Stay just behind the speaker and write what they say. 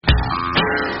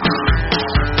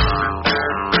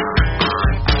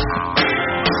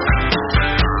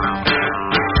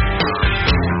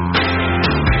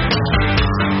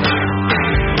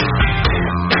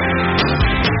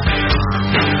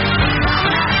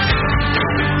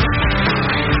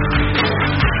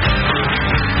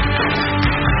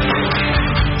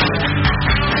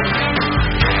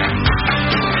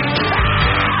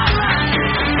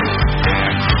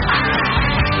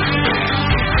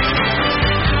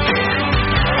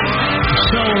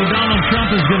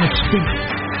Trump is going to speak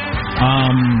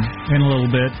in a little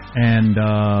bit, and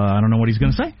I don't know what he's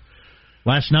going to say.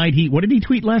 Last night, what did he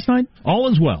tweet last night?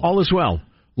 All is well. All is well.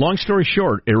 Long story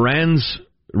short, Iran's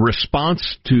response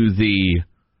to the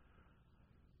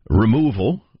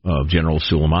removal of General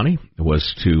Soleimani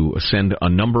was to send a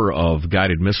number of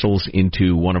guided missiles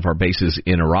into one of our bases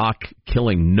in Iraq,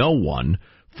 killing no one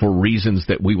for reasons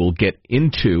that we will get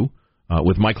into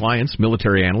with Mike Lyons,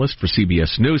 military analyst for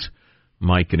CBS News.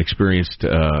 Mike, an experienced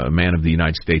man of the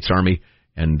United States Army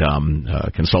and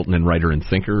consultant and writer and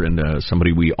thinker, and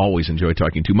somebody we always enjoy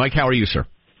talking to. Mike, how are you, sir?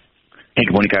 Hey,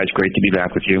 good morning, guys. Great to be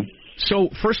back with you. So,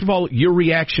 first of all, your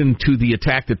reaction to the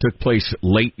attack that took place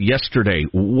late yesterday.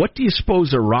 What do you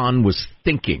suppose Iran was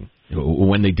thinking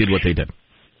when they did what they did?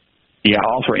 Yeah,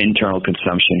 all for internal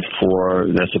consumption for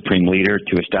the supreme leader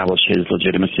to establish his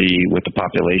legitimacy with the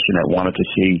population that wanted to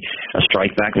see a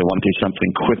strike back. They wanted to do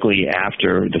something quickly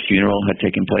after the funeral had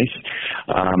taken place.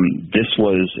 This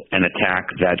was an attack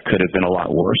that could have been a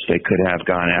lot worse. They could have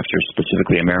gone after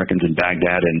specifically Americans in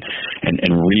Baghdad and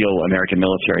real American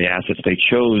military assets. They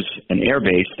chose an air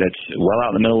base that's well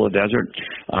out in the middle of the desert,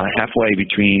 halfway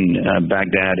between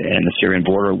Baghdad and the Syrian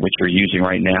border, which they're using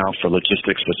right now for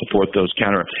logistics to support those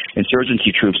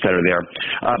counterinsurgency troops that are there.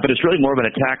 But it's really more of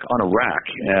an attack on Iraq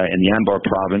in the Anbar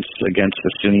province against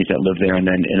the Sunnis that live there, and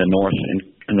then in the north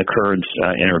and the Kurds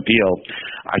in Erbil.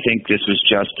 I think this was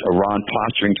just Iran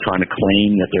posturing, trying to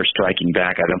claim that they're striking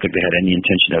back. I don't think they had any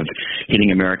intention of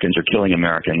hitting Americans or killing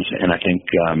Americans, and I think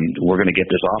we're going to get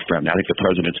this off them. I think the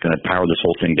president's going to power this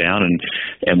whole thing down,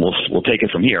 and we'll take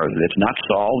it from here. It's not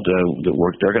solved.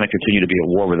 They're going to continue to be at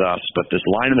war with us, but this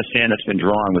line in the sand that's been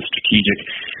drawn with strategic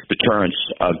deterrence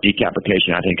of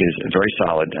decapitation, I think, is very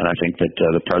solid, and I think that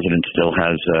the president still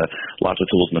has lots of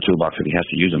tools in the toolbox if he has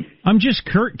to use them. I'm just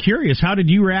curious, how did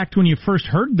you react when you first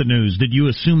heard the news? Did you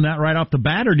assume that right off the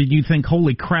bat, or did you think,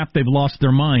 holy crap, they've lost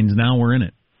their minds, now we're in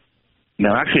it? No,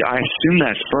 actually, I assumed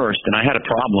that first, and I had a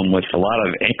problem with a lot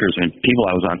of anchors and people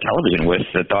I was on television with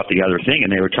that thought the other thing, and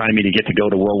they were trying me to get to go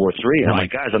to World War III. And I'm like,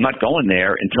 guys, I'm not going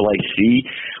there until I see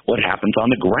what happens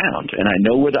on the ground. And I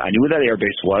knew where that air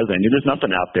base was. I knew there's nothing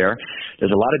out there.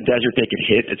 There's a lot of desert they could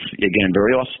hit. It's, again,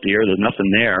 very austere. There's nothing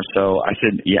there. So I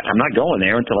said, yeah, I'm not going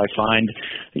there until I find,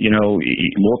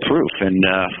 more proof. And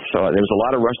so there was a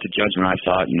lot of rush to judgment, I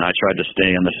thought, and I tried to stay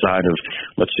on the side of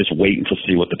let's just wait until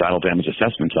see what the battle damage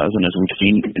assessment says. And as we've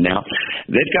seen now,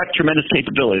 they've got tremendous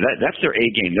capability. That's their A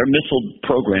game. Their missile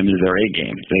program is their A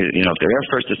game. If their Air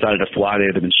Force decided to fly,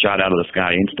 they'd have been shot out of the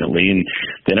sky instantly, and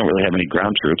they don't really have any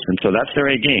ground troops. And so that's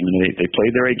their A game. And they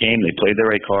played their A game. They played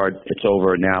their A card. It's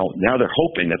over. Now they're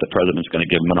hoping that the president's going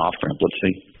to give them an off-ramp. Let's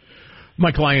see.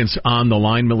 Mike Lyons on the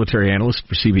line, military analyst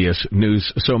for CBS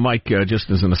News. So, Mike, just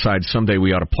as an aside, someday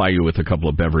we ought to ply you with a couple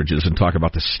of beverages and talk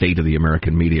about the state of the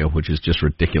American media, which is just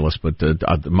ridiculous, but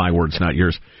my words, not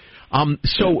yours.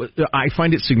 So I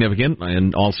find it significant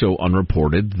and also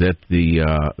unreported that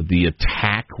the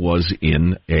attack was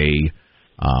in a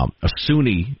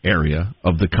Sunni area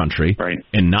of the country, right,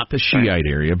 and not the Shiite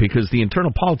area, because the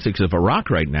internal politics of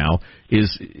Iraq right now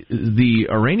is the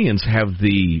Iranians have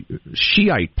the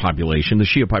Shia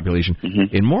population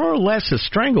in more or less a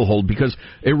stranglehold, because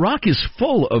Iraq is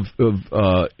full of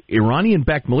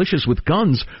Iranian-backed militias with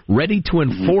guns ready to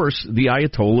enforce the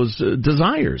Ayatollah's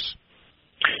desires.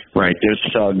 Right. There's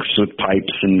thugs with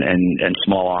pipes and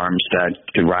small arms that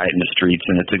could riot in the streets,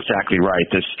 and it's exactly right.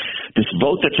 This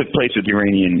vote that took place with the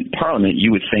Iranian parliament,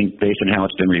 you would think, based on how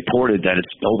it's been reported, that it's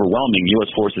overwhelming.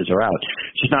 U.S. forces are out.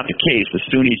 It's just not the case. The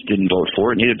Sunnis didn't vote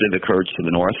for it, neither did the Kurds to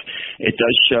the north. It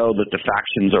does show that the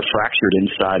factions are fractured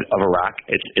inside of Iraq.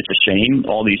 It's a shame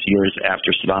all these years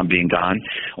after Saddam being gone,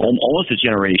 almost a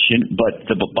generation, but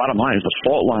the bottom line is the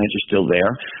fault lines are still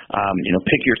there.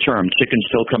 Pick your term, chicken's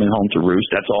still coming home to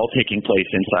roost. That's all taking place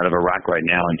inside of Iraq right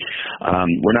now, and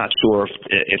we're not sure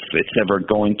if it's ever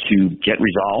going to get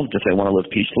resolved, if they want to live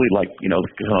peacefully, like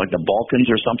the Balkans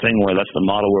or something, where that's the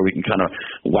model where we can kind of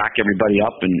whack everybody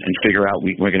up and figure out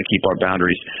we're going to keep our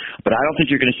boundaries. But I don't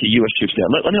think you're going to see U.S. troops there.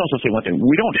 Let me also say one thing.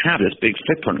 We don't have this big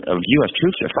footprint of U.S.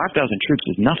 troops there. 5,000 troops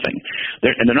is nothing.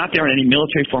 And they're not there in any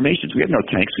military formations. We have no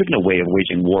tanks. We have no way of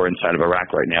waging war inside of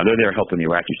Iraq right now. They're there helping the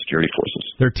Iraqi security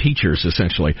forces. They're teachers,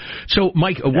 essentially. So,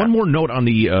 Mike, one more note on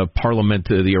the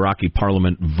the Iraqi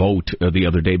parliament vote the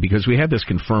other day, because we had this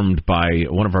confirmed by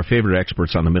one of our favorite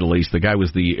experts on the Middle East. The guy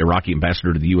was the Iraqi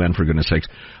ambassador to the UN, for goodness sakes.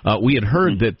 We had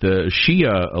heard that the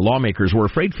Shia lawmakers were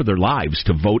afraid for their lives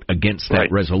to vote against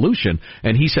that resolution,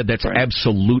 and he said that's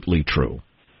absolutely true.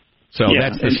 So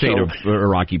that's the state of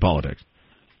Iraqi politics.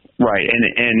 Right,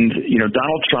 and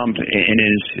Donald Trump, in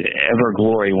his ever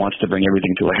glory, wants to bring everything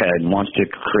to a head, and wants to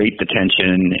create the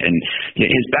tension. And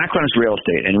his background is real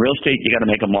estate. And real estate, you got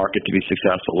to make a market to be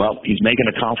successful. Well, he's making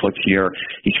a conflict here.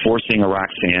 He's forcing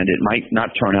Iraq's hand. It might not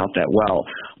turn out that well,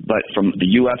 but from the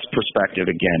U.S. perspective,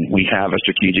 again, we have a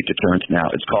strategic deterrence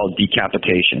now. It's called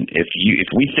decapitation. If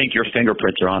we think your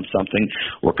fingerprints are on something,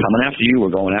 we're coming after you. We're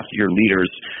going after your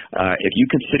leaders. If you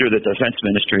consider the defense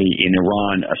ministry in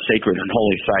Iran a sacred and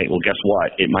holy site, well, guess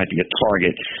what? It might be a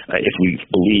target if we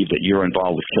believe that you're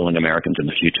involved with killing Americans in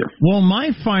the future. Well,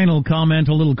 my final comment,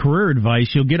 a little career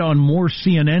advice, you'll get on more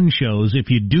CNN shows if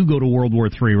you do go to World War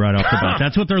III right off the bat.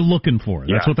 That's what they're looking for.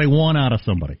 That's what they want out of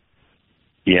somebody.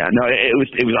 Yeah, no, it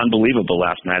was unbelievable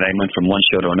last night. I went from one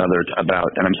show to another and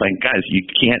I'm saying, guys, you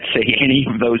can't say any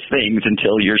of those things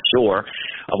until you're sure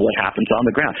of what happens on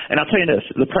the ground. And I'll tell you this,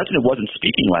 the president wasn't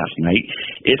speaking last night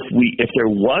if there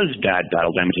was bad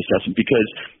battle damage assessment, because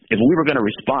if we were going to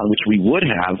respond, which we would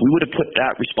have put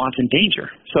that response in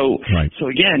danger. So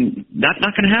again, that's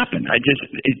not going to happen.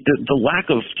 The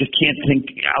lack of just can't think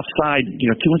outside, 2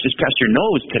 inches past your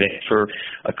nose today for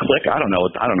a click. I don't know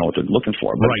what they're looking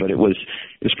for, but it was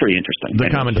pretty interesting.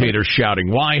 The commentators shouting,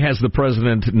 "Why has the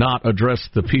president not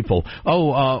addressed the people?"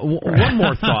 One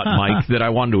more thought, Mike, that I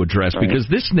wanted to address, because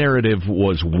this narrative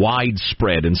was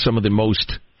widespread in some of the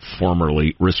most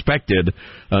formerly respected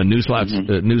news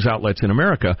outlets in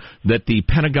America, that the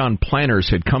Pentagon planners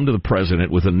had come to the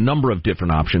president with a number of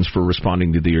different options for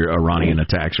responding to the Iranian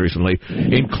attacks recently,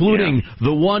 including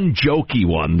the one jokey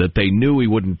one that they knew he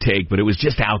wouldn't take, but it was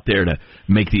just out there to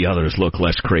make the others look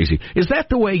less crazy. Is that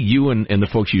the way you and the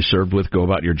folks you served with go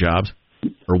about your jobs,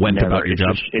 or went about your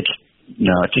jobs?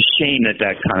 No, it's a shame that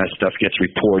kind of stuff gets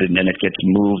reported and then it gets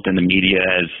moved in the media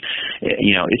as,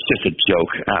 it's just a joke.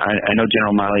 I know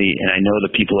General Milley and I know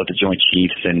the people at the Joint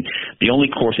Chiefs, and the only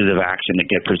courses of action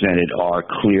that get presented are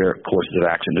clear courses of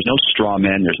action. There's no straw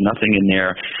men. There's nothing in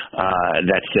there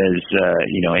that says,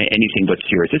 anything but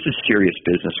serious. This is serious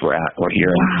business we're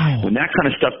here. Wow. When that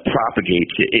kind of stuff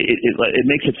propagates, it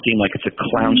makes it seem like it's a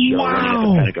clown show at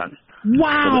the Pentagon.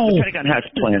 Wow. So the Pentagon has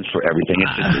plans for everything.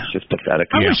 It's just pathetic.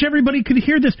 I wish everybody could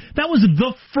hear this. That was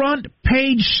the front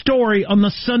page story on the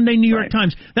Sunday New York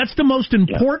Times. That's the most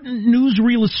important news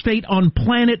real estate on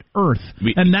planet Earth,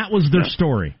 and that was their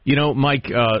story. Mike,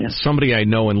 somebody I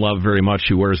know and love very much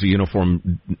who wears the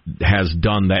uniform has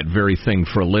done that very thing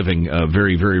for a living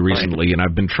very, very recently, and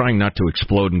I've been trying not to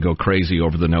explode and go crazy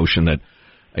over the notion that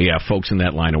folks in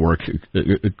that line of work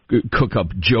cook up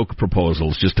joke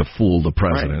proposals just to fool the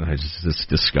president. It's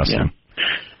disgusting.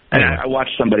 And I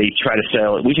watched somebody try to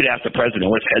sell it. We should ask the president,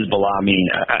 what's Hezbollah mean?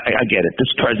 I get it. This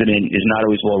president is not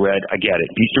always well-read. I get it.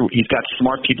 He's got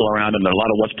smart people around him. There are a lot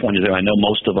of West Pointers there. I know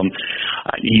most of them.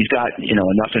 He's got,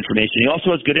 enough information. He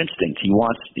also has good instinct. He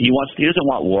doesn't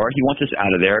want war. He wants us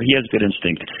out of there. He has good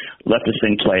instinct. Let this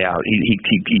thing play out.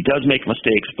 He does make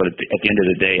mistakes, but at the end of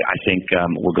the day, I think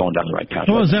we're going down the right path.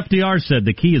 Well, as FDR said,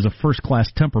 the key is a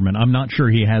first-class temperament. I'm not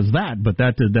sure he has that, but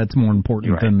that's more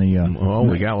important than the...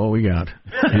 we got what we got.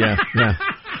 Yeah.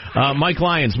 Mike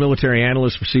Lyons, military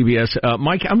analyst for CBS.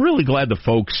 Mike, I'm really glad the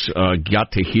folks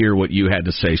got to hear what you had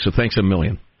to say, so thanks a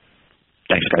million.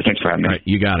 Thanks, guys. Thanks for having me. All right,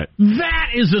 you got it. That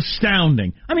is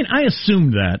astounding. I mean, I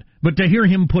assumed that, but to hear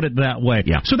him put it that way.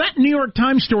 Yeah. So that New York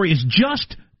Times story is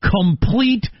just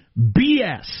complete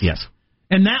BS. Yes.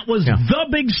 And that was the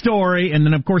big story, and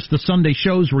then, of course, the Sunday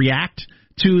shows react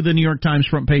to the New York Times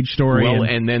front page story. Well,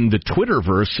 and then the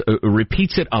Twitterverse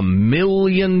repeats it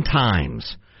 1,000,000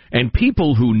 times. And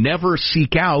people who never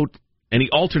seek out any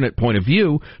alternate point of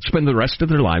view spend the rest of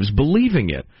their lives believing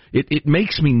it. It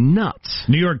makes me nuts.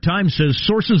 New York Times says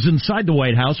sources inside the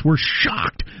White House were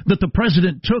shocked that the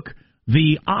president took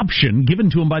the option given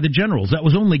to him by the generals. That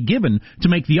was only given to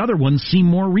make the other ones seem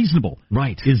more reasonable.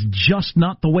 Right. Is just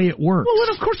not the way it works. Well,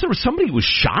 and of course there was somebody who was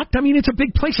shocked. I mean, it's a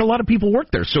big place. A lot of people work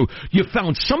there. So you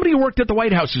found somebody who worked at the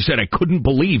White House who said, I couldn't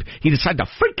believe he decided to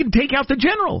freaking take out the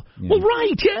general. Yeah. Well,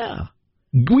 right,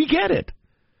 we get it.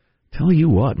 Tell you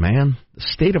what, man, the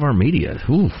state of our media.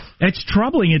 Oof. It's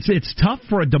troubling. It's tough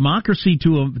for a democracy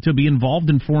to be involved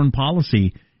in foreign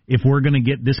policy if we're going to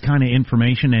get this kind of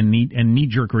information and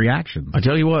knee-jerk reactions. I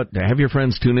tell you what, have your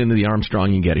friends tune into the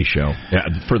Armstrong and Getty show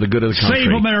for the good of the country.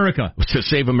 Save America. To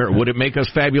save America. Would it make us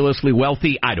fabulously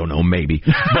wealthy? I don't know, maybe.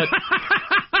 But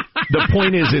the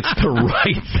point is, it's the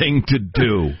right thing to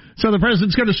do. So the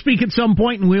president's going to speak at some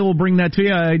point, and we will bring that to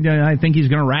you. I think he's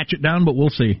going to ratchet down, but we'll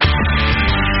see.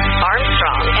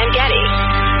 Armstrong and Getty.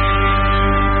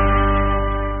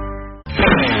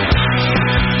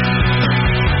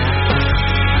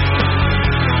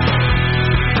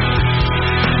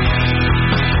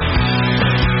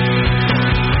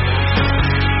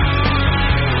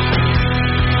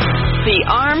 The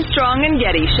Armstrong and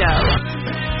Getty Show.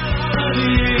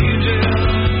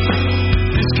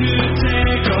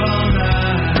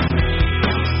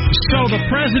 So the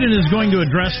president is going to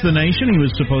address the nation. He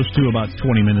was supposed to about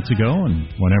 20 minutes ago,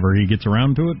 and whenever he gets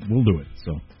around to it, we'll do it.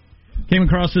 So came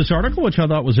across this article, which I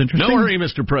thought was interesting. No hurry,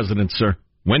 Mr. President, sir.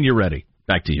 When you're ready.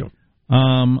 Back to you.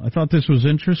 I thought this was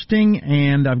interesting,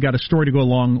 and I've got a story to go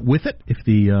along with it, if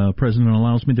the president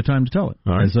allows me the time to tell it.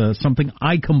 All right. As something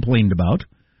I complained about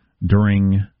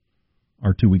during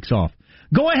our 2 weeks off.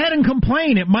 Go ahead and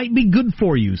complain. It might be good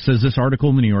for you, says this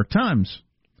article in the New York Times.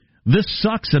 This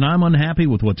sucks and I'm unhappy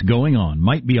with what's going on.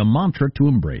 Might be a mantra to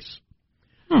embrace.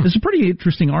 It's a pretty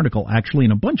interesting article, actually,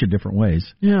 in a bunch of different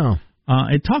ways. Yeah.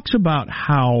 It talks about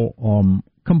how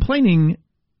complaining,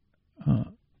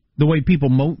 the way people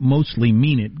mostly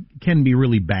mean it, can be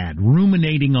really bad.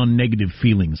 Ruminating on negative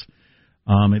feelings.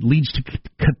 It leads to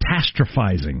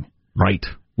catastrophizing. Right.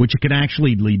 Which can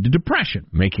actually lead to depression.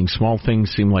 Making small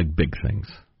things seem like big things.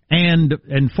 And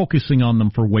focusing on them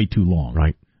for way too long.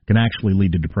 Right. Can actually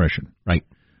lead to depression. Right.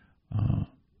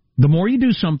 The more you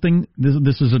do something,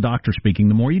 this is a doctor speaking,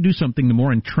 the more you do something, the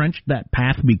more entrenched that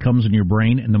path becomes in your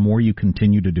brain, and the more you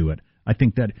continue to do it. I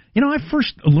think that, I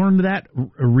first learned that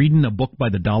reading a book by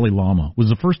the Dalai Lama. It was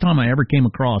the first time I ever came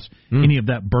across any of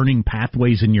that burning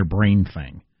pathways in your brain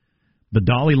thing. The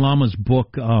Dalai Lama's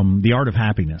book, The Art of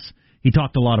Happiness. He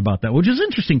talked a lot about that, which is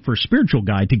interesting for a spiritual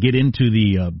guy to get into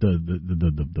the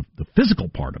physical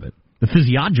part of it. The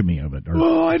physiognomy of it.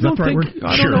 Well, I don't know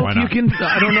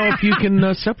if you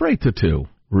can separate the two,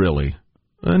 really.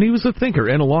 And he was a thinker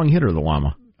and a long hitter, the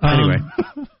Lama. Anyway.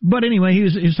 But anyway, he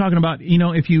was talking about,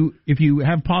 if you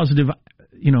have positive,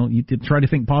 you try to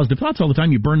think positive thoughts all the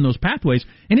time, you burn those pathways,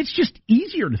 and it's just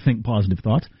easier to think positive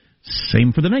thoughts.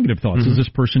 Same for the negative thoughts, as this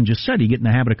person just said. You get in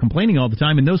the habit of complaining all the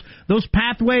time, and those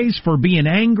pathways for being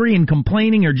angry and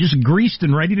complaining are just greased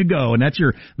and ready to go, and that's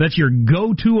your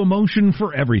go-to emotion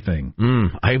for everything.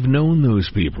 I've known those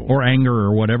people. Or anger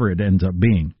or whatever it ends up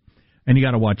being. And you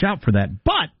got to watch out for that.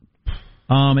 But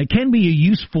it can be a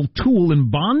useful tool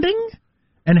in bonding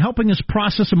and helping us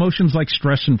process emotions like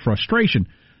stress and frustration.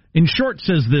 In short,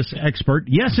 says this expert,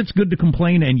 yes, it's good to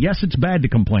complain, and yes, it's bad to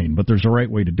complain, but there's a right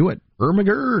way to do it.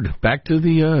 Ermagerd. Back to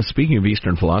the, speaking of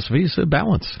Eastern philosophies,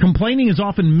 balance. Complaining is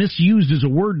often misused as a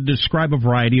word to describe a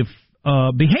variety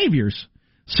of behaviors.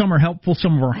 Some are helpful,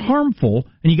 some are harmful,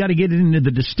 and you got to get into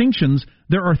the distinctions.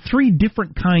 There are 3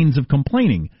 different kinds of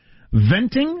complaining.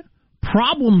 Venting,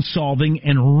 problem-solving,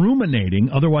 and ruminating,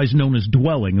 otherwise known as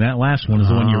dwelling. That last one is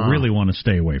the one you really want to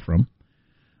stay away from.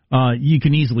 You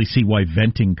can easily see why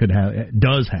venting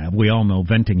does have. We all know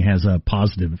venting has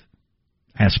positive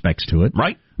aspects to it.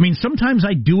 Right. I mean, sometimes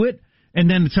I do it, and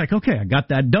then it's like, okay, I got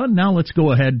that done. Now let's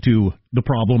go ahead to the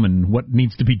problem and what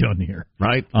needs to be done here.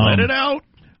 Right. Let it out.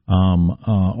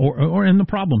 Or in the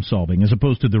problem solving as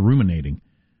opposed to the ruminating.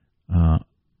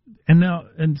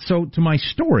 And so to my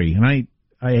story, and I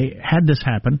had this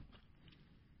happen.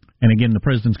 And again, the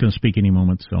president's going to speak any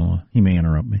moment, so he may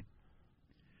interrupt me.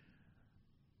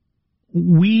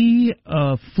 We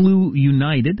flew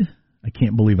United. I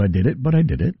can't believe I did it, but I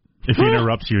did it. If he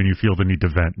interrupts you and you feel the need to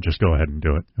vent, just go ahead and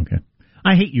do it. Okay.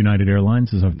 I hate United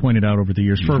Airlines, as I've pointed out over the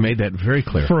years. You've made that very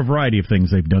clear. For a variety of things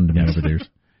they've done to me over the years.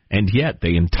 And yet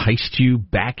they enticed you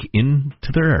back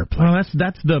into their airplane. Well,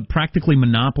 that's the practically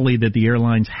monopoly that the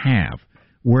airlines have.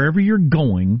 Wherever you're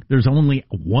going, there's only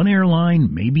one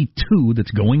airline, maybe 2,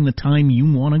 that's going the time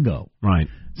you want to go. Right.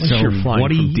 So you're flying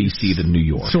from D.C. to New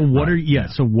York. So what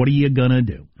So what are you gonna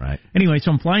do? Right. Anyway,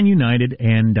 so I'm flying United,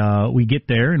 and we get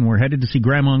there, and we're headed to see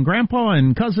Grandma and Grandpa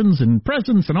and cousins and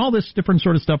presents and all this different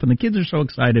sort of stuff, and the kids are so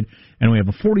excited, and we have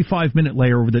a 45-minute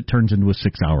layover that turns into a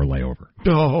 6-hour layover.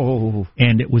 Oh.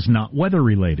 And it was not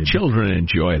weather-related. Children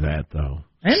enjoy that, though.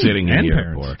 Sitting in the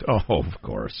airport. Oh, of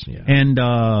course, yeah. And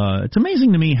it's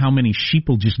amazing to me how many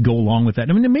sheeple just go along with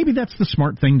that. I mean, maybe that's the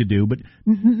smart thing to do, but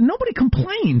nobody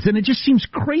complains, and it just seems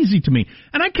crazy to me.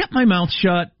 And I kept my mouth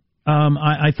shut.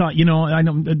 I thought, I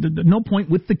know no point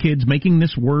with the kids making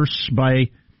this worse by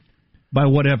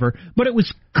whatever. But it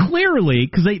was clearly,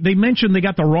 because they mentioned they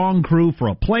got the wrong crew for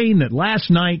a plane that last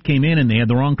night came in and they had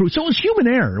the wrong crew. So it was human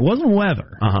error. It wasn't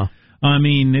weather. Uh-huh. I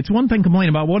mean, it's one thing complaining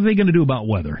about what are they going to do about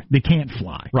weather? They can't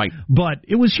fly. Right. But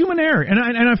it was human error. And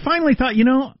I finally thought,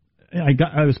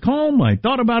 I was calm. I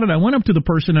thought about it. I went up to the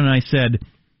person and I said,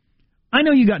 I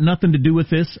know you got nothing to do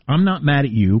with this. I'm not mad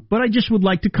at you, but I just would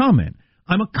like to comment.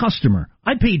 I'm a customer.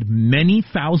 I paid many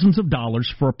thousands of dollars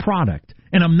for a product,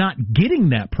 and I'm not getting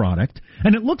that product.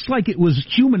 And it looks like it was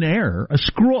human error, a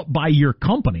screw-up by your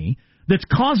company, that's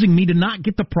causing me to not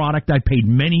get the product I paid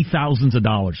many thousands of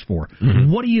dollars for.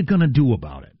 Mm-hmm. What are you going to do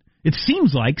about it? It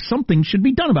seems like something should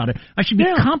be done about it. I should be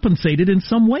compensated in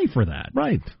some way for that.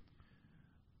 Right.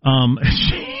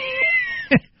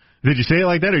 Did you say it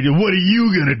like that, or what are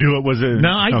you going to do? It was a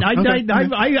no.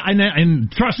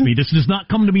 And trust me, this does not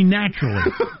come to me naturally.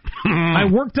 I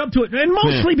worked up to it, and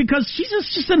mostly because she's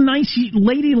just a nice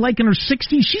lady, like in her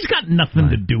 60s. She's got nothing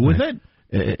to do with it.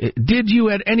 Did you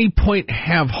at any point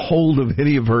have hold of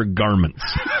any of her garments?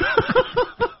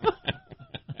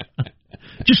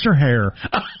 Just her hair.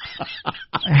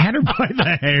 I had her by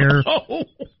the hair. Oh.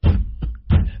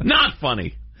 Not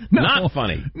funny. No. Not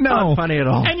funny. No. Not funny at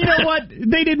all. And you know what?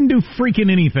 They didn't do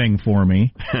freaking anything for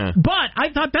me. But I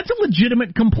thought that's a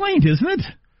legitimate complaint, isn't it?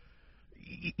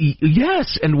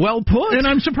 Yes, and well put. And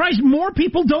I'm surprised more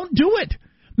people don't do it.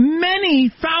 Many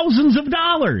thousands of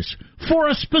dollars for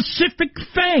a specific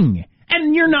thing.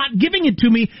 And you're not giving it to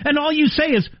me, and all you say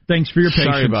is, thanks for your patience.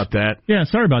 Sorry about that. Yeah,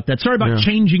 sorry about that. Sorry about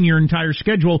changing your entire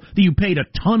schedule that you paid a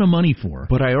ton of money for.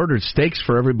 But I ordered steaks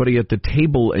for everybody at the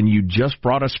table, and you just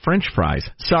brought us French fries.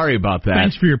 Sorry about that.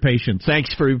 Thanks for your patience.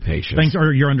 Thanks for your patience. Thanks,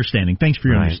 or your understanding. Thanks for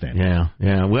your understanding.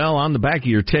 Yeah. Well, on the back of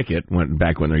your ticket,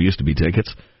 back when there used to be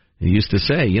tickets, it used to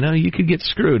say, you could get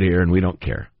screwed here, and we don't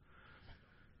care.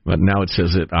 But now it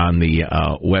says it on the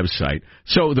website.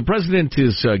 So the president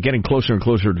is getting closer and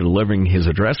closer to delivering his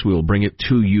address. We will bring it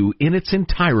to you in its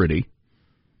entirety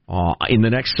in the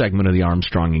next segment of the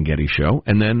Armstrong and Getty Show.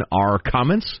 And then our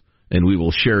comments, and we will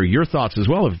share your thoughts as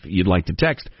well if you'd like to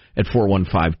text at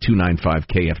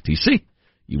 415-295-KFTC.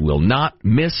 You will not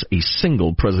miss a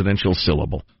single presidential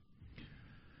syllable.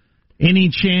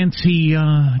 Any chance he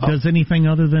does anything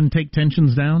other than take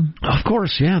tensions down? Of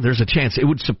course, yeah, there's a chance. It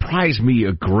would surprise me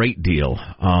a great deal.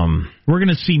 We're going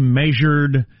to see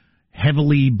measured,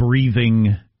 heavily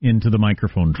breathing into the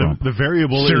microphone Trump. The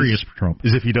variable serious Trump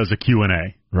is if he does a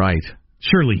Q&A. Right.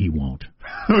 Surely he won't.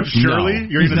 Surely? No.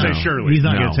 You're going to say surely. He's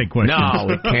not going to take questions. No,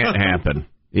 it can't happen.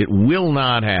 It will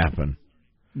not happen.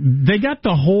 They got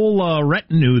the whole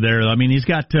retinue there. I mean, he's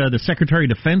got the Secretary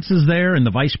of Defense is there and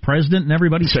the Vice President and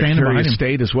everybody standing behind him.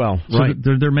 Secretary of State as well. So right.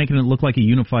 They're making it look like a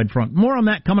unified front. More on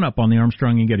that coming up on the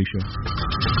Armstrong and Getty Show.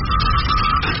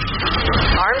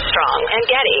 Armstrong and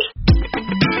Getty.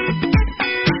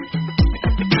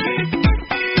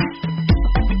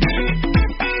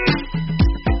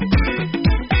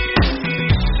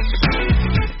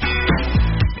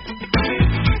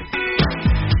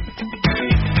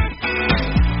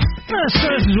 So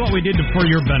this is what we did for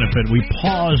your benefit. We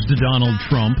paused Donald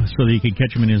Trump so that you could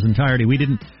catch him in his entirety.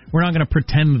 We're not going to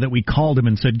pretend that we called him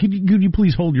and said, could you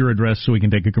please hold your address so we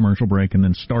can take a commercial break and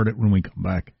then start it when we come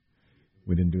back.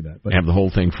 We didn't do that. But have the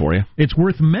whole thing for you. It's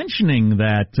worth mentioning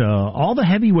that all the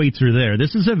heavyweights are there.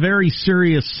 This is a very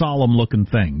serious, solemn-looking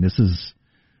thing. This is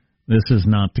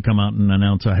not to come out and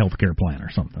announce a health care plan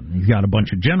or something. He's got a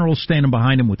bunch of generals standing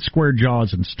behind him with square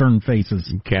jaws and stern faces.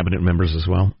 And cabinet members as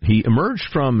well. He emerged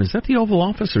from, is that the Oval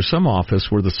Office or some office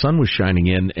where the sun was shining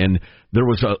in, and there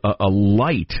was a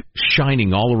light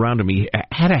shining all around him. He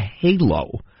had a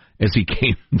halo as he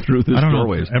came through the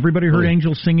doorways. Know. Everybody heard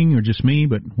angels singing or just me,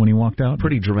 but when he walked out.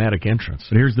 Pretty dramatic entrance.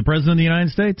 But here's the President of the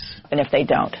United States. And if they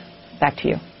don't, back to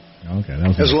you. Okay.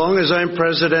 As long as I'm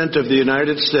President of the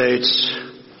United States,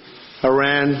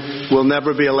 Iran will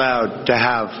never be allowed to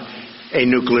have a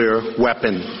nuclear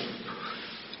weapon.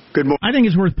 Good morning. I think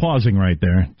it's worth pausing right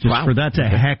there. For that's a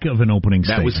heck of an opening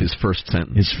statement. That was his first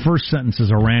sentence. His first sentence is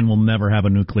Iran will never have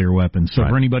a nuclear weapon. So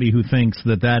for anybody who thinks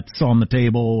that that's on the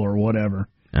table or whatever.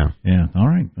 Yeah. All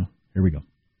right. Well, here we go.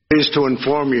 Pleased to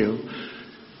inform you,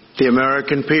 the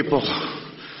American people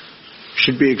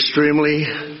should be extremely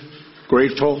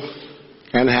grateful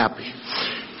and happy.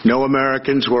 No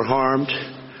Americans were harmed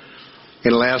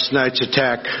in last night's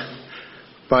attack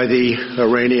by the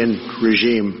Iranian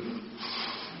regime.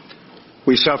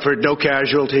 We suffered no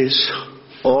casualties.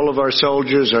 All of our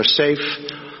soldiers are safe,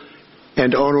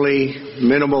 and only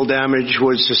minimal damage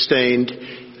was sustained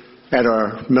at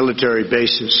our military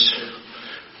bases.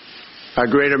 Our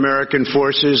great American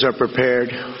forces are prepared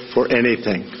for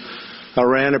anything.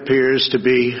 Iran appears to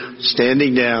be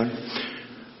standing down,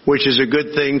 which is a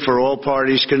good thing for all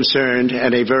parties concerned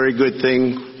and a very good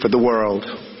thing for the world.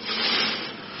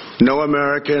 No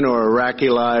American or Iraqi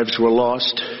lives were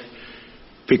lost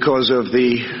because of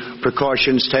the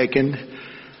precautions taken,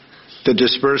 the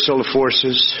dispersal of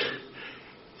forces,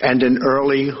 and an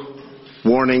early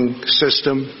warning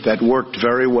system that worked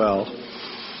very well.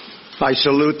 I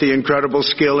salute the incredible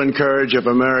skill and courage of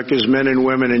America's men and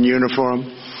women in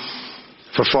uniform.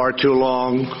 For far too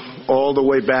long, all the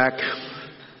way back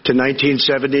to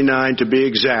 1979 to be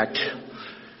exact,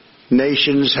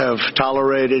 nations have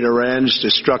tolerated Iran's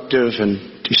destructive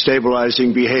and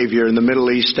destabilizing behavior in the Middle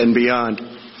East and beyond.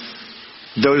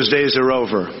 Those days are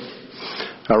over.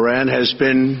 Iran has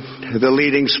been the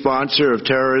leading sponsor of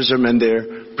terrorism, and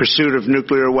their pursuit of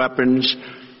nuclear weapons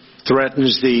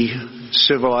threatens the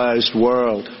civilized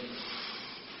world.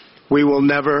 We will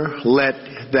never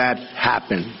let that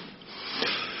happen.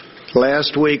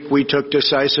 Last week, we took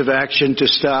decisive action to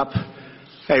stop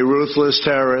a ruthless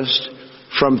terrorist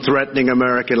from threatening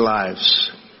American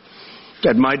lives.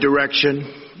 At my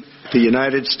direction, the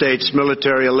United States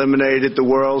military eliminated the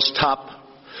world's top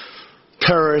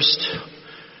terrorist,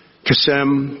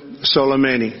 Qasem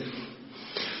Soleimani.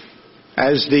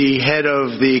 As the head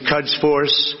of the Quds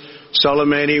Force,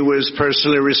 Soleimani was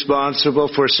personally responsible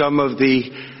for some of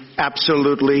the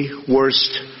absolutely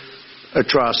worst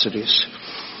atrocities.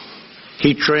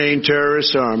 He trained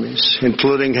terrorist armies,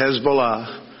 including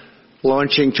Hezbollah,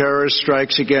 launching terrorist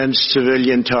strikes against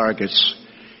civilian targets.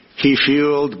 He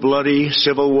fueled bloody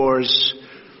civil wars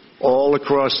all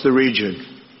across the region.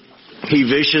 He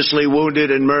viciously wounded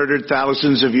and murdered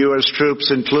thousands of U.S.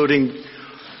 troops, including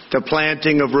the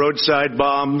planting of roadside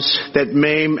bombs that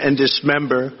maim and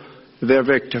dismember their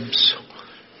victims.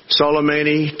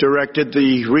 Soleimani directed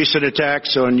the recent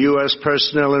attacks on U.S.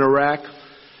 personnel in Iraq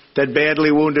that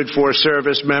badly wounded 4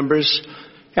 service members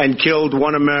and killed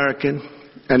 1 American,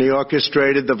 and he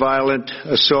orchestrated the violent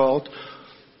assault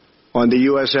on the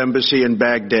U.S. Embassy in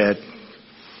Baghdad.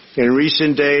 In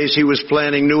recent days, he was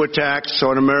planning new attacks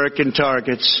on American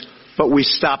targets, but we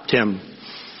stopped him.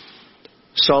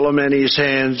 Soleimani's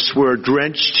hands were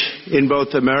drenched in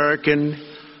both American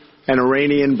and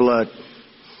Iranian blood.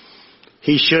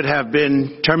 He should have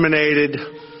been terminated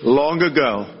long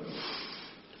ago.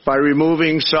 By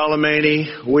removing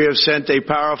Soleimani, we have sent a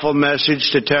powerful message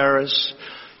to terrorists.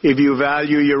 If you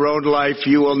value your own life,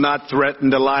 you will not threaten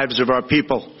the lives of our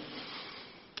people.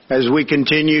 As we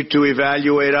continue to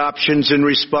evaluate options in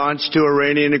response to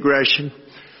Iranian aggression,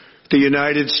 the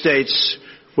United States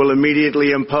will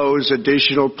immediately impose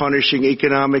additional punishing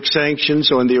economic sanctions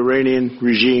on the Iranian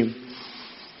regime.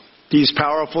 These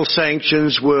powerful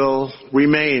sanctions will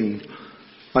remain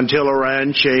until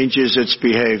Iran changes its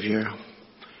behavior.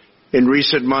 In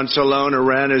recent months alone,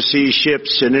 Iran has seized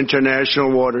ships in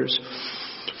international waters,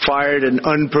 fired an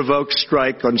unprovoked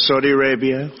strike on Saudi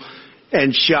Arabia,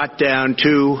 and shot down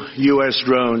 2 U.S.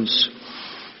 drones.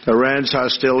 Iran's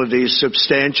hostilities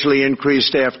substantially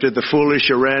increased after the foolish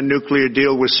Iran nuclear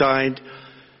deal was signed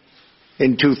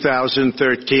in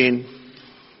 2013,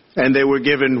 and they were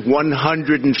given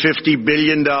 $150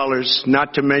 billion,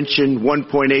 not to mention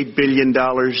 $1.8 billion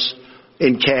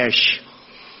in cash.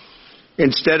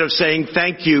 Instead of saying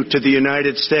thank you to the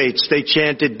United States, they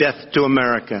chanted death to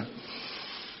America.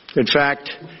 In fact,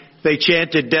 they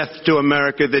chanted death to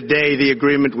America the day the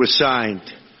agreement was signed.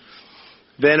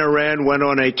 Then Iran went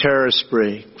on a terror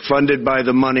spree, funded by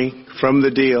the money from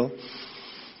the deal,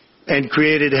 and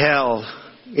created hell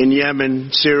in Yemen,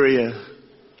 Syria,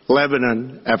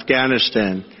 Lebanon,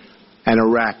 Afghanistan, and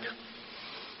Iraq.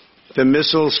 The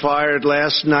missiles fired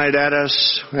last night at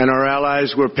us and our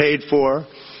allies were paid for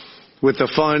with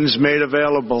the funds made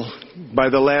available by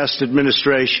the last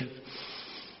administration.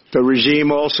 The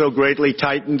regime also greatly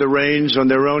tightened the reins on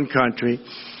their own country,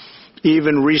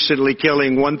 even recently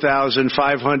killing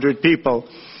 1,500 people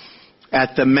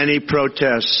at the many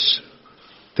protests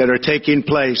that are taking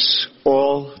place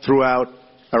all throughout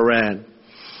Iran.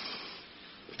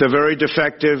 The very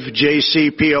defective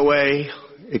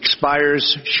JCPOA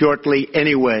expires shortly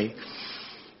anyway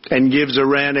and gives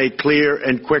Iran a clear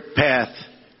and quick path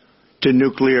to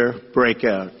nuclear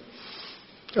breakout.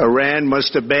 Iran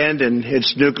must abandon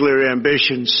its nuclear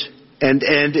ambitions and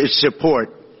end its support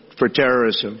for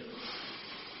terrorism.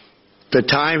 The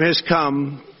time has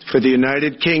come for the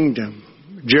United Kingdom,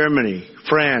 Germany,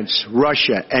 France,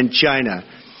 Russia, and China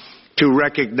to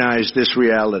recognize this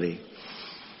reality.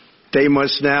 They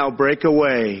must now break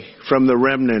away from the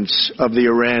remnants of the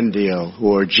Iran deal,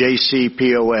 or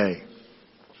JCPOA.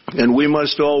 And we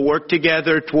must all work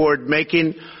together toward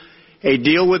making a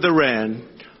deal with Iran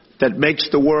that makes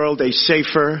the world a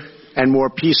safer and more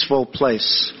peaceful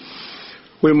place.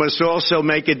 We must also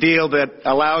make a deal that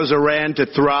allows Iran to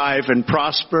thrive and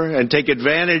prosper and take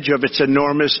advantage of its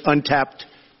enormous untapped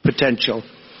potential.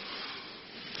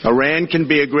 Iran can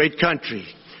be a great country.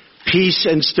 Peace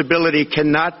and stability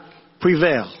cannot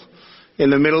prevail in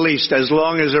the Middle East as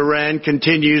long as Iran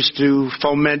continues to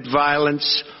foment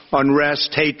violence,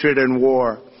 unrest, hatred, and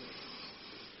war.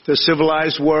 The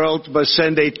civilized world must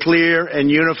send a clear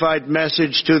and unified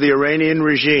message to the Iranian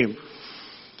regime.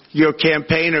 Your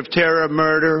campaign of terror,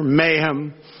 murder,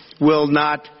 mayhem will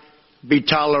not be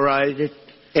tolerated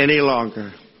any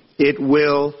longer. It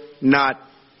will not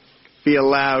be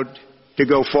allowed to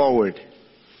go forward.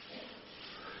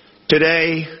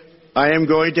 Today, I am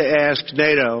going to ask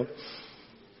NATO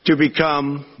to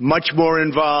become much more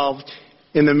involved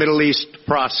in the Middle East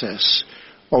process.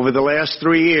 Over the last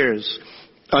 3 years,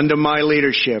 under my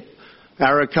leadership,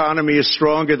 our economy is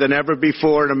stronger than ever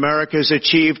before, and America has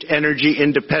achieved energy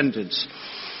independence.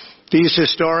 These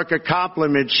historic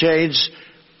accomplishments change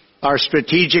our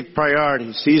strategic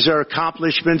priorities. These are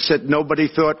accomplishments that nobody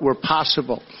thought were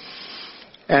possible.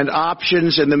 And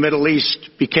options in the Middle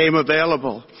East became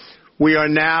available. We are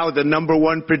now the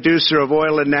 #1 producer of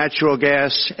oil and natural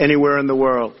gas anywhere in the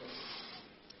world.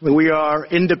 We are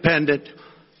independent,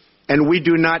 and we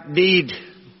do not need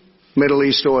Middle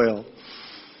East oil.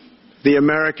 The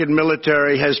American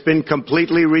military has been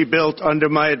completely rebuilt under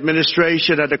my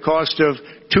administration at a cost of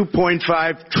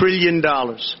 $2.5 trillion.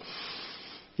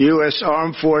 U.S.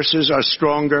 armed forces are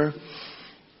stronger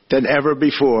than ever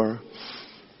before.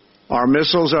 Our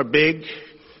missiles are big,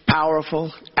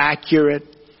 powerful, accurate,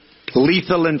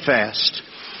 lethal, and fast.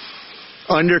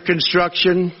 Under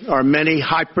construction are many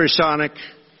hypersonic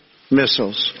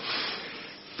missiles.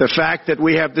 The fact that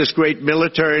we have this great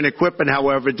military and equipment,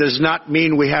 however, does not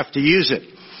mean we have to use it.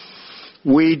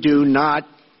 We do not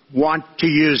want to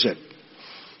use it.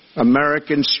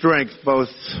 American strength, both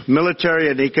military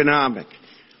and economic,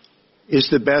 is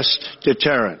the best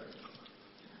deterrent.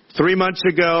 3 months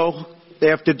ago,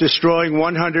 after destroying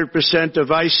 100% of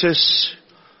ISIS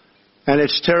and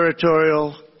its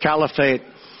territorial caliphate,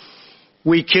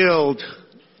 we killed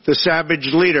the savage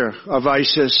leader of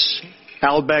ISIS,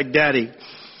 al-Baghdadi,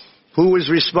 who was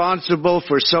responsible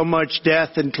for so much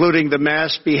death, including the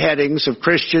mass beheadings of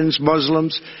Christians,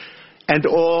 Muslims, and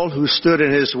all who stood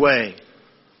in his way.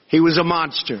 He was a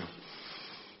monster.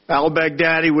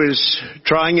 Al-Baghdadi was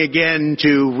trying again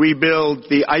to rebuild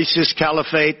the ISIS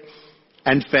caliphate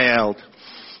and failed.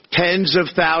 Tens of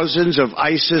thousands of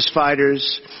ISIS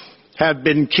fighters have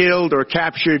been killed or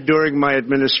captured during my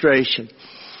administration.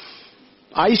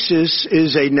 ISIS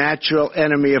is a natural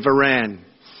enemy of Iran.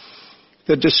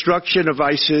 The destruction of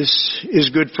ISIS is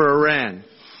good for Iran,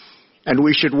 and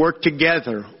we should work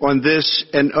together on this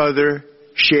and other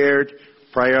shared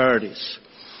priorities.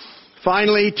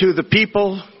 Finally, to the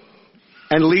people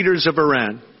and leaders of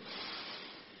Iran,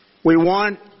 we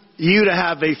want you to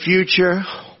have a future,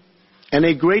 and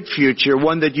a great future,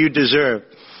 one that you deserve,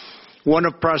 one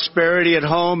of prosperity at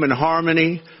home and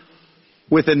harmony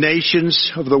with the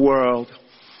nations of the world.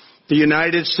 The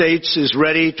United States is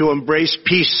ready to embrace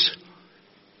peace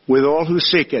with all who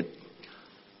seek it.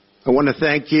 I want to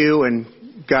thank you, and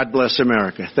God bless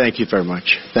America. Thank you very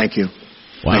much. Thank you.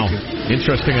 Wow. Thank you.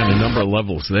 Interesting on a number of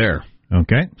levels there.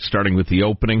 Okay. Starting with the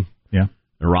opening. Yeah.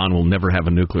 Iran will never have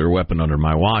a nuclear weapon under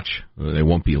my watch. They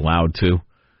won't be allowed to.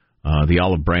 The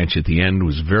olive branch at the end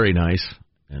was very nice.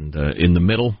 And in the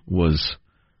middle was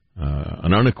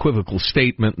an unequivocal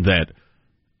statement that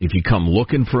if you come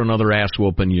looking for another ass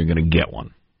whooping, you're going to get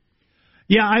one.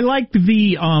 Yeah, I liked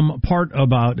the part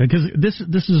about, because this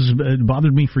has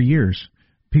bothered me for years.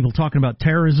 People talking about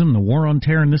terrorism, the war on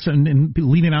terror, and this, and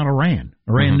leaving out Iran.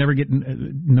 Iran never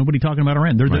getting, nobody talking about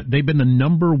Iran. They've been the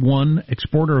 #1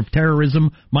 exporter of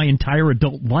terrorism my entire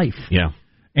adult life. Yeah.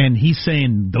 And he's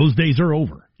saying those days are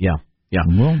over. Yeah. Yeah.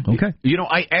 Well, okay. You know,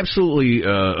 I absolutely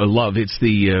love, it's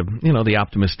the, the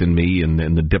optimist in me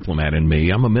and the diplomat in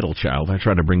me. I'm a middle child. I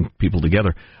try to bring people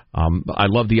together. I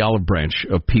love the olive branch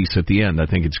of peace at the end. I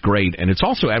think it's great. And it's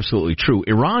also absolutely true.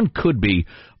 Iran could be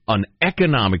an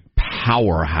economic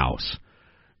powerhouse.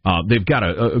 They've got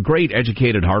a great,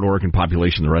 educated, hardworking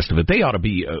population, the rest of it. They ought to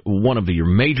be one of your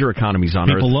major economies on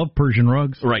Earth. People love Persian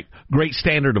rugs. Right. Great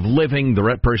standard of living,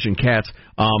 the Persian cats.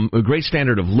 A great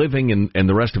standard of living and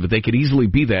the rest of it. They could easily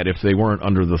be that if they weren't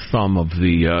under the thumb of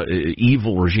the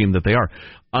evil regime that they are.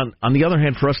 On the other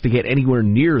hand, for us to get anywhere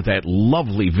near that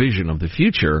lovely vision of the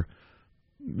future,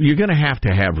 you're going to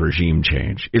have regime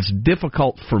change. It's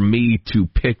difficult for me to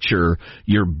picture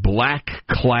your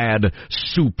black-clad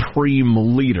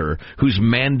supreme leader whose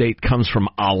mandate comes from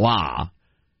Allah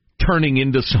turning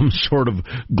into some sort of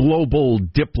global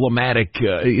diplomatic,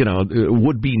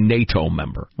 would-be NATO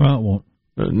member. Well, it won't.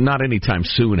 Not anytime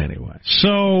soon, anyway.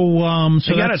 So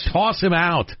you got to toss him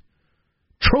out.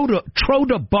 Throw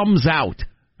the bums out.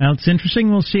 Now, it's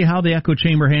interesting. We'll see how the echo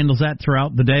chamber handles that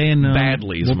throughout the day. And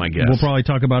badly is my guess. We'll probably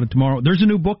talk about it tomorrow. There's a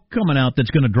new book coming out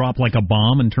that's going to drop like a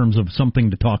bomb in terms of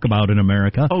something to talk about in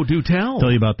America. Oh, do tell.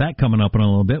 Tell you about that coming up in a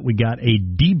little bit. We got a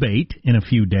debate in a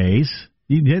few days.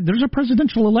 There's a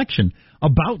presidential election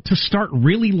about to start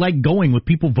really going with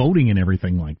people voting and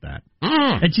everything like that.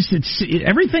 It's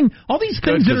everything, all these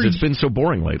things that are... it's been so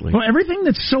boring lately. Well, everything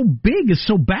that's so big is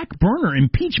so back burner.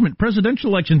 Impeachment, presidential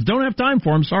elections, don't have time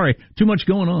for them. Sorry, too much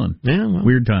going on. Yeah, well.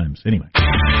 Weird times. Anyway.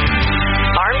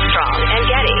 Armstrong and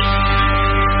Getty.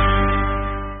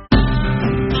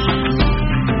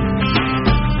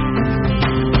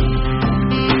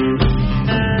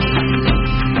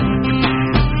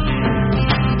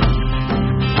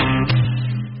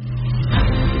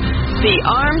 The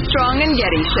Armstrong and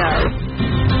Getty Show.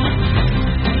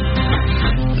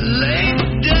 Lay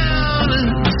down in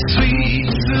sweet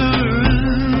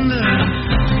surrender.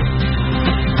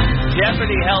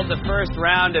 Jeopardy held the first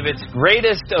round of its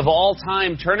greatest of all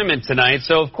time tournament tonight,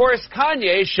 so of course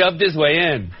Kanye shoved his way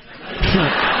in.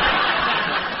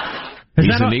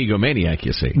 He's an egomaniac,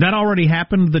 you see. That already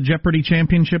happened, the Jeopardy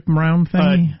championship round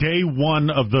thing? Day one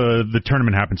of the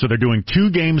tournament happened, so they're doing 2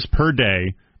 games per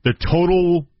day. The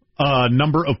total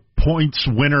number of points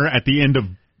winner at the end of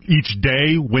each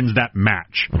day wins that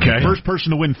match. Okay. The first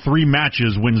person to win 3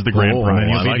 matches wins the grand prize.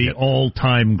 I like the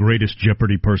all-time greatest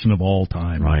Jeopardy person of all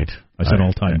time. Right. I said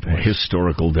all-time.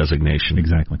 Historical designation.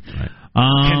 Exactly. Right.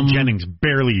 Ken Jennings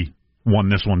barely won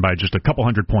this one by just a couple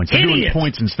hundred points. They're doing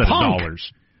points instead of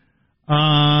dollars.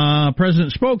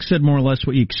 President spoke, said more or less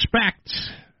what you expect.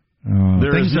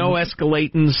 There is no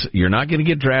escalatins. You're not going to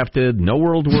get drafted. No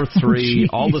World War III.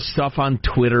 All the stuff on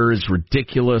Twitter is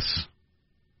ridiculous.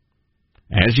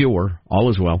 As you were.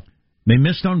 All is well. They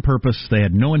missed on purpose. They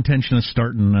had no intention of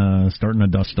starting a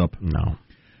dust-up. No.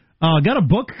 Got a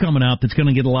book coming out that's going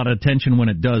to get a lot of attention when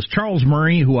it does. Charles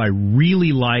Murray, who I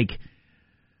really like,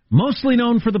 mostly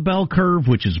known for the bell curve,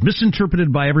 which is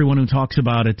misinterpreted by everyone who talks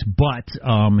about it, but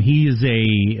he is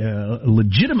a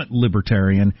legitimate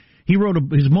libertarian. He wrote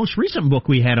his most recent book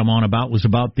we had him on about was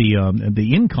about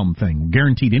the income thing,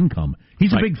 guaranteed income.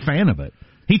 He's a big fan of it.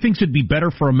 He thinks it'd be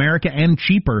better for America and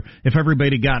cheaper if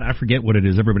everybody got, I forget what it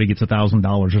is, everybody gets $1,000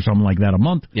 or something like that a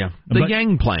month. Yeah, the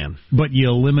Yang plan. But you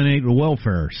eliminate the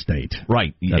welfare state.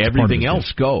 Right, everything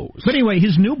else goes. But anyway,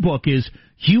 his new book is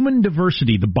Human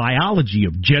Diversity, the Biology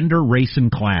of Gender, Race, and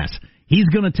Class. He's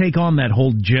going to take on that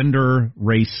whole gender,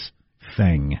 race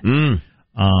thing.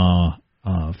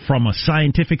 From a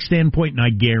scientific standpoint, and I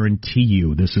guarantee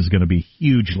you this is going to be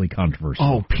hugely controversial.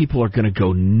 Oh, people are going to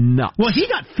go nuts. Well, he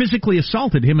got physically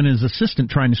assaulted, him and his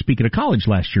assistant trying to speak at a college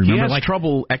last year. Remember? He has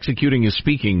trouble executing his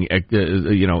speaking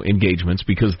engagements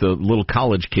because the little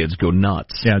college kids go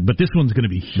nuts. Yeah, but this one's going to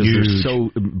be huge. They're so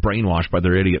brainwashed by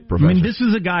their idiot professor. I mean, this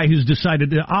is a guy who's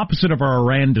decided, the opposite of our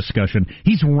Iran discussion,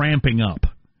 he's ramping up.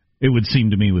 It would seem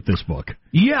to me with this book.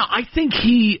 Yeah, I think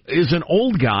he is an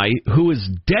old guy who has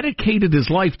dedicated his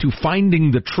life to finding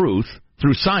the truth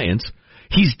through science.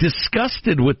 He's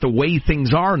disgusted with the way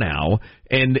things are now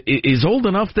and is old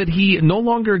enough that he no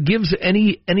longer gives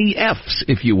any Fs,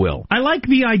 if you will. I like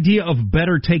the idea of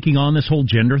better taking on this whole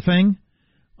gender thing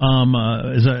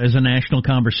as a national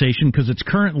conversation, because it's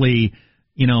currently...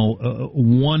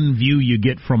 one view you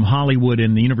get from Hollywood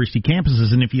and the university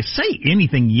campuses, and if you say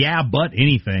anything,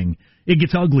 anything, it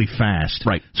gets ugly fast.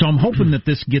 Right. So I'm hoping that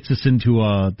this gets us into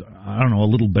a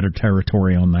little better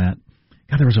territory on that.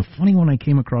 God, there was a funny one I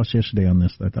came across yesterday on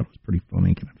this that I thought was pretty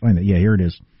funny. Can I find it? Yeah, here it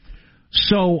is.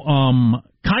 So,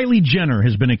 Kylie Jenner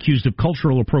has been accused of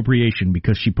cultural appropriation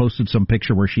because she posted some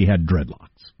picture where she had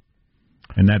dreadlocks.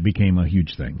 And that became a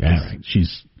huge thing. Yes. Right.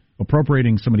 She's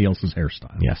appropriating somebody else's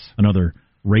hairstyle. Yes. Another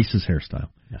racist hairstyle.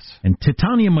 Yes. And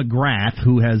Titania McGrath,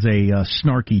 who has a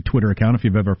snarky Twitter account, if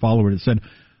you've ever followed her, it said,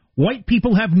 "White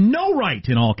people have no right,"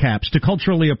 in all caps, "to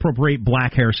culturally appropriate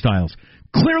black hairstyles.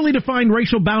 Clearly defined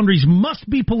racial boundaries must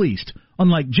be policed,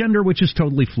 unlike gender, which is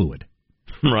totally fluid."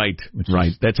 Right.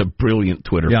 That's a brilliant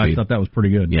Twitter feed. Yeah, I thought that was pretty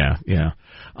good. Yeah.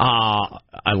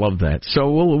 I love that.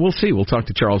 So we'll see. We'll talk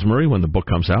to Charles Murray when the book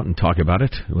comes out and talk about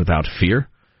it without fear.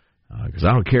 Because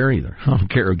I don't care either. I don't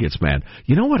care who gets mad.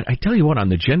 You know what? I tell you what, on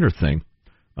the gender thing,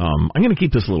 I'm going to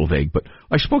keep this a little vague, but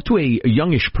I spoke to a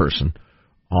youngish person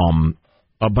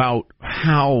about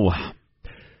how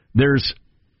there's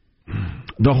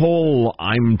the whole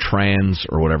I'm trans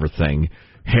or whatever thing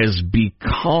has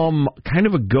become kind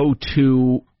of a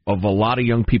go-to of a lot of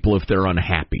young people if they're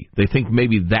unhappy. They think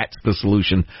maybe that's the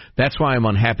solution. That's why I'm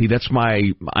unhappy. That's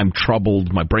why I'm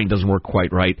troubled. My brain doesn't work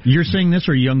quite right. You're saying this,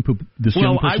 or young person?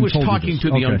 Well, I was talking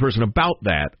to the young person about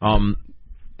that.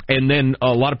 And then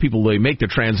a lot of people, they make the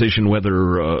transition,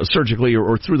 whether surgically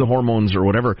or through the hormones or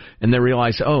whatever, and they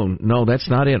realize, oh, no, that's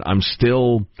not it. I'm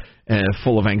still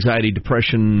full of anxiety,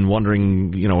 depression,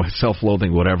 wondering,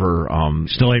 self-loathing, whatever.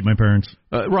 Still hate my parents.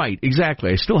 Right,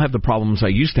 exactly. I still have the problems I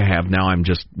used to have. Now I'm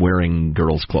just wearing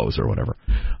girls' clothes or whatever.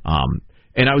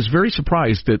 And I was very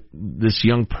surprised that this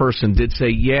young person did say,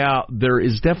 yeah, there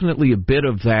is definitely a bit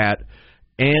of that.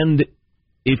 And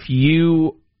if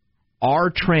you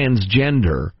are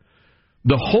transgender,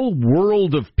 the whole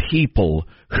world of people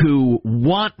who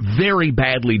want very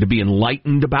badly to be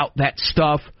enlightened about that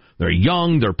stuff, they're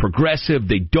young, they're progressive,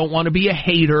 they don't want to be a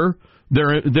hater.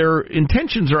 Their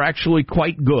intentions are actually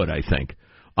quite good, I think.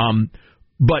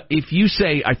 But if you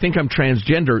say, I think I'm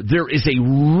transgender, there is a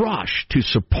rush to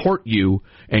support you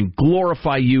and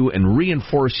glorify you and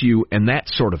reinforce you and that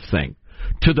sort of thing,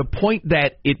 to the point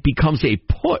that it becomes a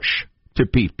push to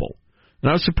people. And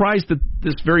I was surprised that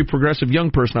this very progressive young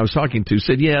person I was talking to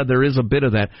said, yeah, there is a bit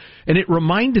of that. And it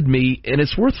reminded me, and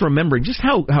it's worth remembering, just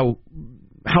how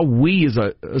we as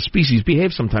a species behave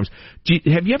sometimes.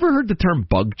 Have you ever heard the term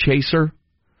bug chaser?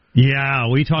 Yeah,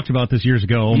 we talked about this years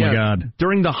ago. My God.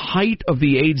 During the height of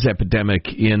the AIDS epidemic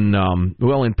in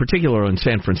particular in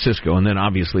San Francisco, and then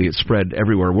obviously it spread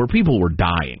everywhere, where people were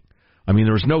dying. I mean,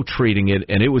 there was no treating it,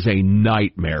 and it was a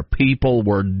nightmare. People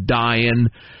were dying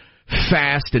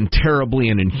fast and terribly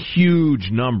and in huge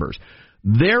numbers.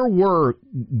 There were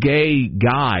gay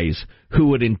guys who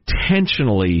would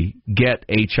intentionally get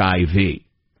HIV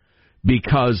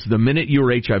because the minute you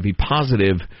were HIV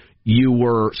positive, you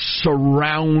were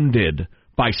surrounded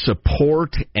by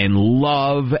support and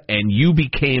love, and you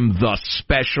became the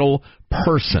special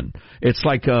person. It's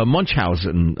like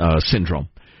Munchausen syndrome.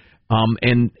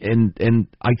 And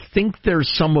I think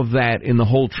there's some of that in the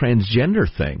whole transgender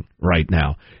thing right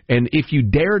now. And if you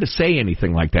dare to say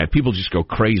anything like that, people just go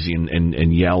crazy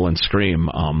and yell and scream.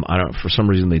 For some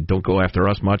reason, they don't go after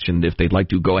us much, and if they'd like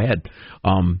to, go ahead.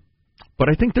 But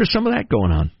I think there's some of that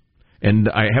going on. And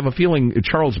I have a feeling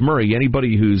Charles Murray,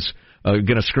 anybody who's going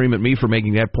to scream at me for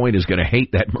making that point is going to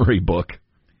hate that Murray book.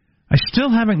 I still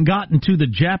haven't gotten to the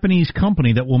Japanese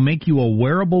company that will make you a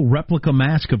wearable replica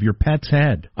mask of your pet's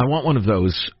head. I want one of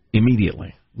those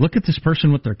immediately. Look at this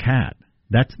person with their cat.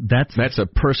 That's a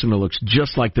person who looks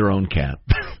just like their own cat.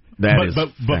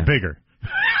 But bigger.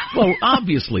 Well,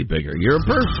 obviously bigger. You're a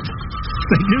person.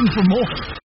 Stay tuned for more.